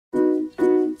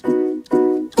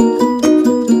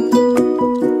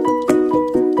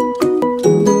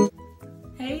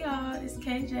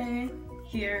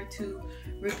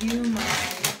review my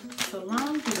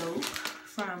Salonvelope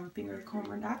from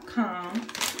FingerComber.com.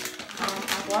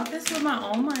 I bought this with my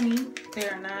own money. They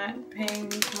are not paying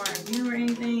me for my review or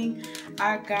anything.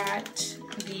 I got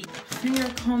the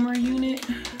FingerComber unit.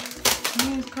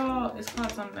 It's called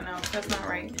something else. That's not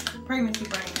right. Pregnancy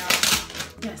brain,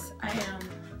 y'all. Yes, I am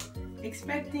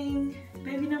expecting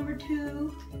baby number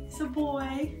 2. It's a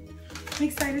boy. I'm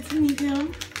excited to meet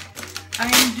him. I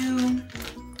am due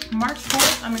March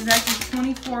 4th. I'm exactly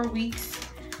 24 weeks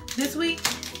this week.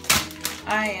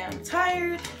 I am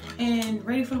tired and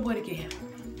ready for the boy to get here.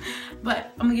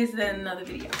 But I'm gonna get to that in another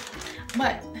video.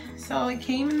 But so it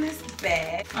came in this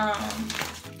bag.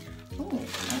 Oh,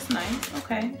 that's nice.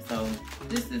 Okay, so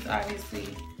this is obviously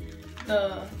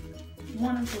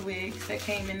one of the wigs that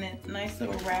came in that nice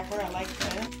little wrapper. I like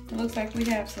that. It looks like we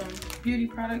have some beauty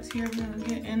products here. We're gonna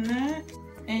get in that.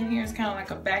 And here's kind of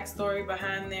like a backstory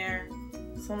behind their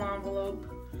Salonvelope.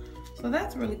 So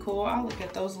that's really cool. I'll look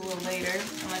at those a little later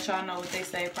and let y'all know what they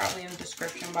say, probably in the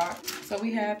description box. So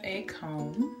we have a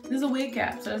comb. This is a wig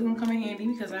cap, so it's gonna come in handy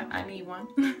because I need one.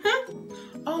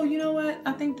 Oh, you know what?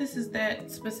 I think this is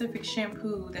that specific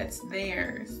shampoo that's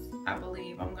theirs, I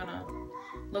believe. I'm gonna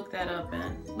look that up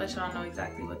and let y'all know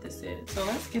exactly what this is. So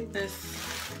let's get this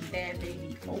bad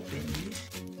baby opened.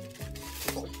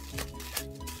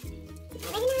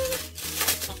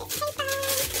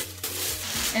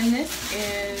 And this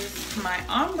is my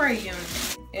ombre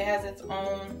unit. It has its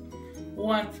own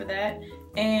one for that,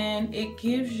 and it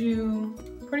gives you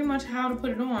pretty much how to put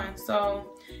it on. So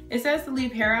it says to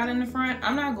leave hair out in the front.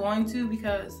 I'm not going to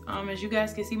because as you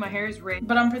guys can see, my hair is red,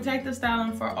 but I'm protective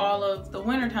styling for all of the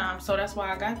winter time, so that's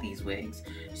why I got these wigs.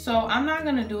 So I'm not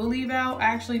gonna do a leave out. I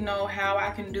actually know how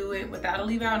I can do it without a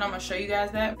leave out, and I'm gonna show you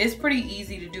guys that. It's pretty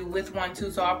easy to do with one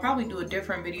too, so I'll probably do a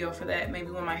different video for that,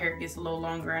 maybe when my hair gets a little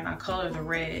longer and I color the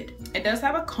red. It does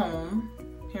have a comb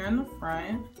here in the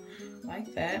front,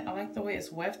 like that. I like the way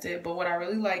it's wefted, but what I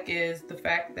really like is the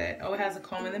fact that, oh, it has a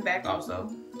comb in the back also.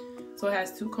 So it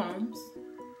has 2 combs.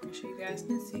 Make sure you guys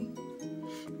can see.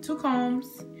 2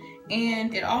 combs.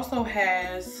 And it also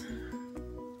has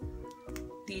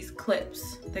these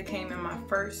clips that came in my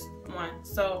first one.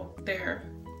 So there,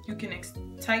 you can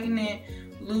tighten it,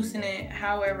 loosen it,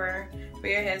 however, for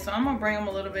your head. So I'm gonna bring them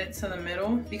a little bit to the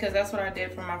middle because that's what I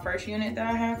did for my first unit that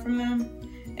I had from them.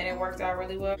 And it worked out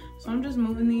really well. So I'm just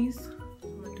moving these.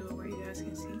 I'm gonna do it where you guys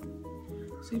can see.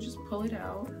 So you just pull it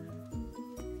out.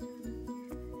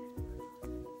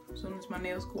 As soon as my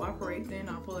nails cooperate, then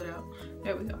I'll pull it out.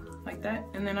 There we go, like that.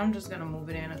 And then I'm just gonna move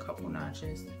it in a couple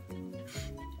notches.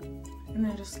 And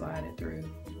then just slide it through.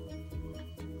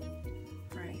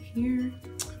 Right here.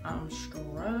 I'm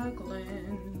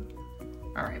struggling.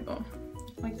 All right, boom,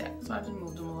 like that. So I just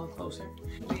moved them a little closer.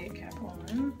 Wig cap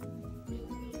on.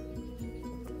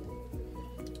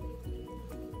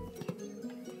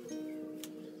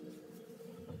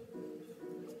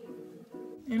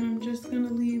 And I'm just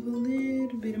gonna leave a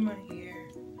little bit of my hair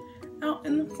out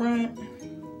in the front,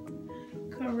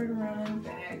 cover it around the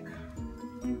back,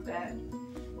 like that.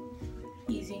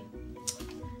 Easy.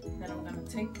 Then I'm gonna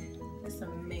take this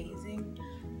amazing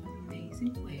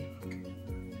wig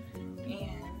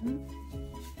and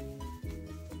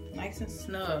nice and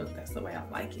snug. That's the way I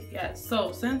like it. Yes.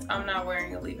 So since I'm not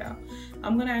wearing a leave out,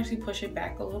 I'm gonna actually push it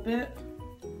back a little bit,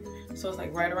 so it's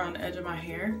like right around the edge of my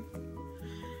hair.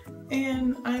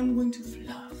 And I'm going to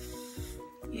fluff.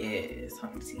 Yes,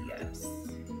 Humpty, yes.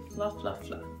 Fluff, fluff,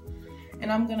 fluff.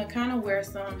 And I'm gonna kind of wear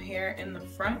some hair in the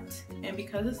front. And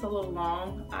because it's a little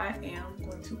long, I am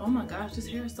going to, oh my gosh, this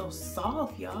hair is so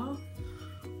soft, y'all.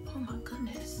 Oh my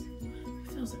goodness.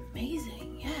 It feels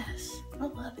amazing, yes. I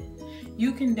love it.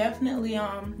 You can definitely,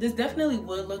 this definitely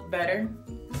would look better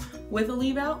with a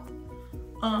leave out.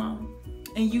 And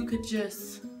you could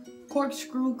just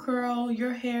corkscrew curl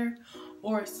your hair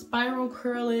or spiral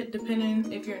curl it,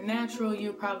 depending if you're natural.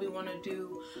 You probably want to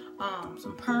do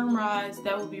some perm rides.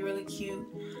 That would be really cute.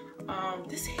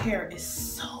 This hair is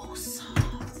so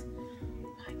soft.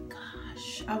 My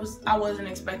gosh, I wasn't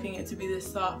expecting it to be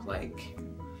this soft. Like,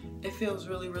 it feels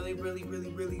really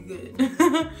good.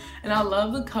 And I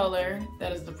love the color.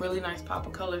 That is a really nice pop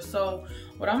of color. So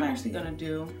what I'm actually gonna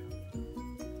do,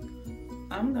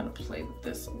 I'm gonna play with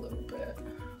this a little bit.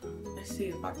 Let's see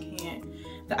if I can't.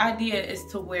 The idea is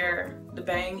to wear the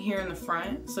bang here in the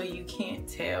front so you can't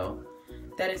tell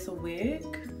that it's a wig.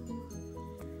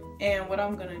 And what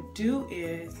I'm gonna do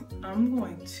is I'm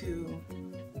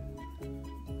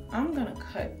gonna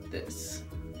cut this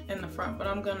in the front, but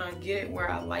I'm gonna get it where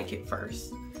I like it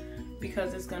first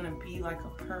because it's gonna be like a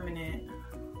permanent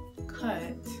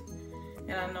cut.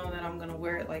 And I know that I'm gonna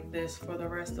wear it like this for the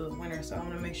rest of the winter. So I'm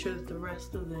gonna make sure that the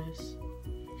rest of this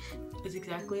is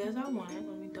exactly as I want it.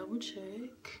 Let me double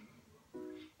check.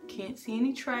 Can't see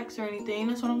any tracks or anything.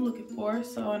 That's what I'm looking for.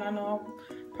 So, and I know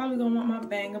I'm probably gonna want my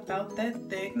bang about that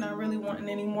thick. Not really wanting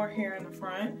any more hair in the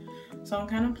front. So I'm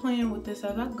kind of playing with this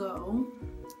as I go.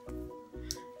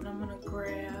 And I'm gonna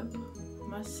grab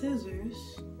my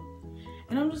scissors.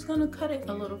 And I'm just gonna cut it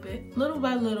a little bit, little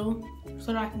by little,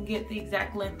 so that I can get the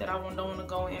exact length that I don't want to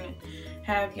go in and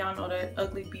have y'all know that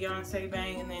ugly Beyonce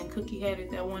bang and then cookie headed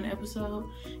that one episode.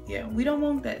 Yeah, we don't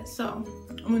want that. So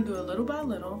I'm gonna do it little by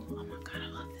little. Oh my God, I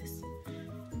love this.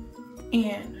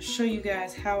 And show you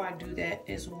guys how I do that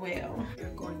as well.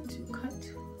 We're going to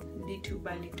cut little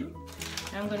by little.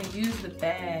 And I'm gonna use the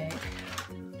bag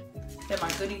that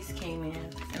my goodies came in,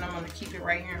 and I'm gonna keep it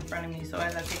right here in front of me. So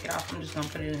as I take it off, I'm just gonna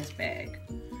put it in this bag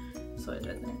so it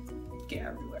doesn't get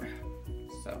everywhere.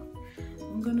 So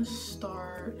I'm gonna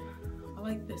start, I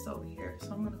like this over here,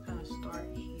 so I'm gonna kind of start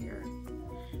here,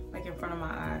 like in front of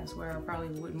my eyes, where I probably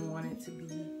wouldn't want it to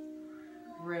be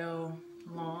real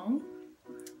long.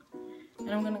 And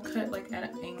I'm gonna cut like at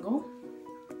an angle,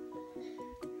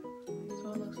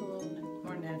 so it looks a little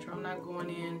more natural. I'm not going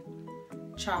in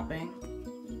chopping.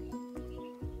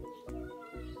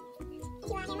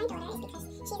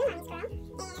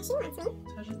 So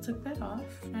I just took that off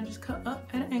and I just cut up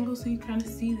at an angle so you kind of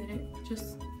see that it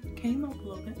just came up a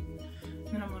little bit. And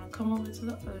then I'm going to come over to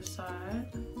the other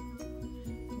side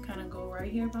and kind of go right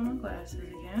here by my glasses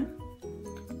again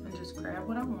and just grab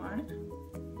what I want.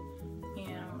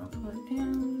 And I'm going to put it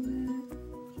down a little bit.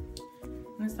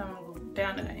 And this time I'm going to go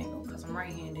down at an angle because I'm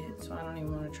right-handed, so I don't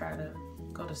even want to try to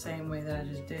go the same way that I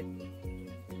just did.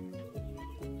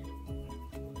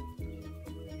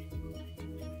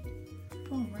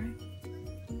 Right?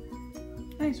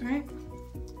 Nice, right?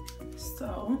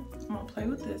 So I'm gonna play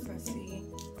with this and see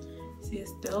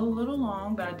it's still a little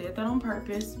long, but I did that on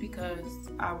purpose because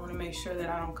I want to make sure that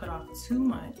I don't cut off too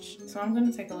much. So I'm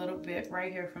gonna take a little bit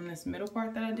right here from this middle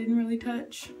part that I didn't really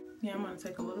touch. Yeah, I'm gonna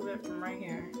take a little bit from right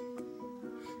here,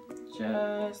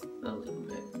 just a little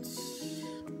bit,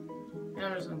 and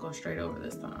I'm just gonna go straight over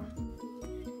this time.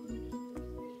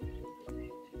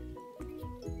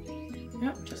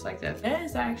 Yep, just like that. That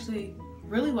is actually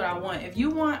really what I want. If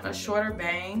you want a shorter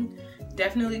bang,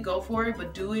 definitely go for it,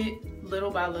 but do it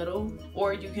little by little.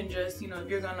 Or you can just, you know, if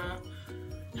you're gonna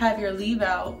have your leave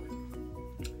out,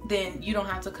 then you don't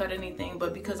have to cut anything.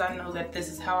 But because I know that this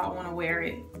is how I want to wear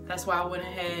it, that's why I went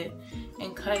ahead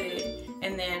and cut it.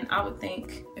 And then I would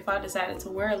think if I decided to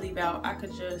wear a leave out, I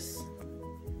could just,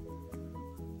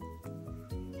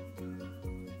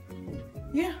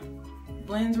 yeah,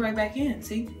 blends right back in.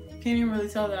 See? Can't even really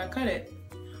tell that I cut it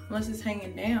unless it's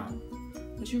hanging down,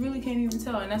 but you really can't even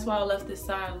tell. And that's why I left this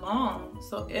side long,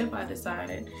 so if I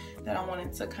decided that I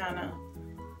wanted to kind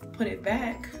of put it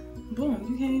back, boom,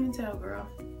 you can't even tell, girl.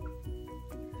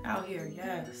 Out here,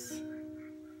 yes.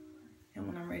 And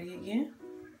when I'm ready again,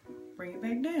 bring it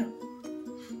back down.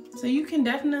 So you can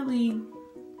definitely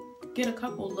get a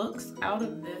couple looks out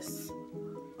of this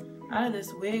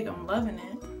wig. I'm loving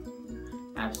it,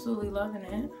 absolutely loving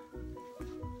it.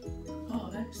 Oh,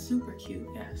 that's super cute.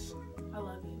 Yes, I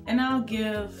love it. And I'll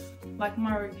give like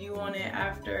my review on it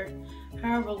after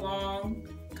however long.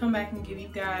 Come back and give you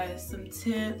guys some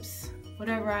tips,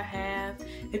 whatever I have.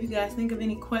 If you guys think of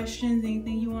any questions,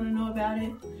 anything you want to know about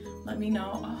it, let me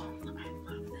know. Oh, I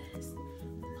love this.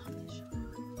 I love this shirt.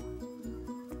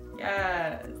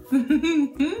 Yes.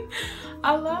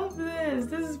 I love this.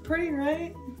 This is pretty,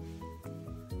 right?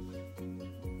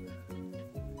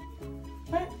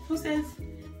 What? Who says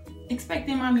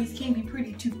expecting mommies can be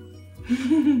pretty too?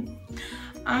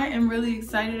 I am really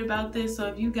excited about this, so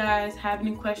if you guys have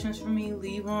any questions for me,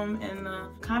 leave them in the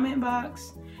comment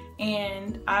box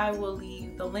and I will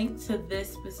leave the link to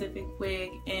this specific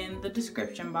wig in the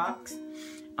description box.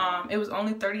 It was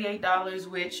only $38,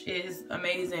 which is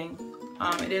amazing.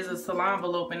 It is a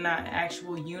Salonvelope and not an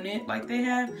actual unit like they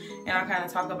have, and I'll kind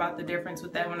of talk about the difference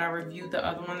with that when I review the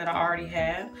other one that I already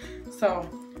have. So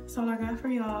that's all I got for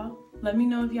y'all. Let me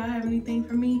know if y'all have anything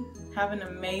for me. Have an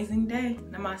amazing day.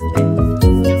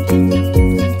 Namaste.